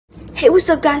Hey, what's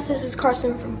up guys, this is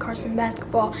Carson from Carson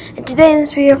Basketball, and today in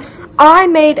this video I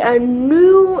made a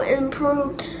new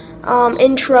improved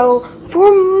intro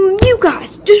for you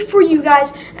guys, just for you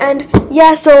guys, and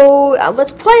yeah, so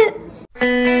let's play it.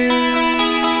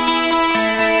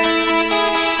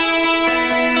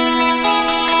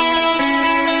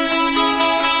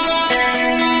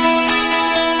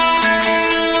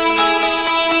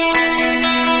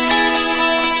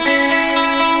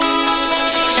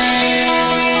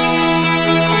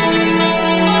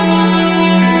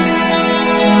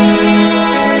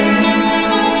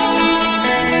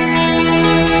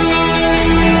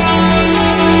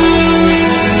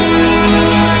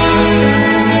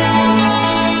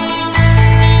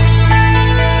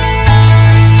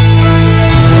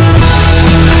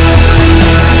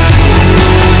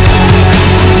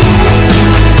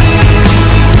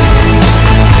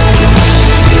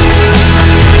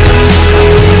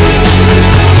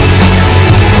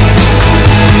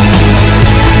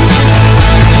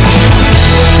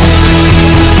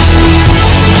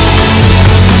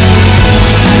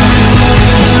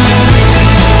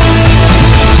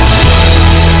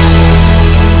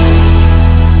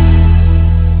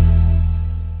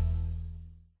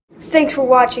 Thanks for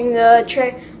watching the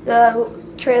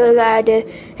trailer that I did,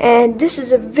 and this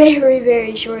is a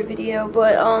very short video,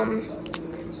 but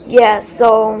yeah,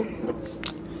 so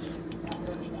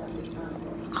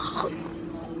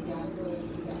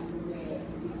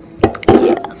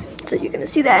yeah, so you're gonna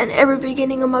see that in every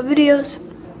beginning of my videos.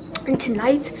 And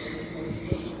tonight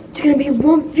it's gonna be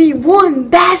 1v1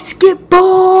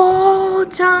 basketball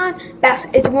time.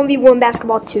 It's 1v1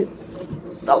 basketball 2,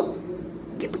 so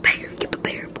get prepared.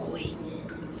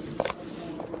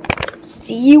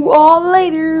 See you all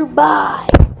later. Bye.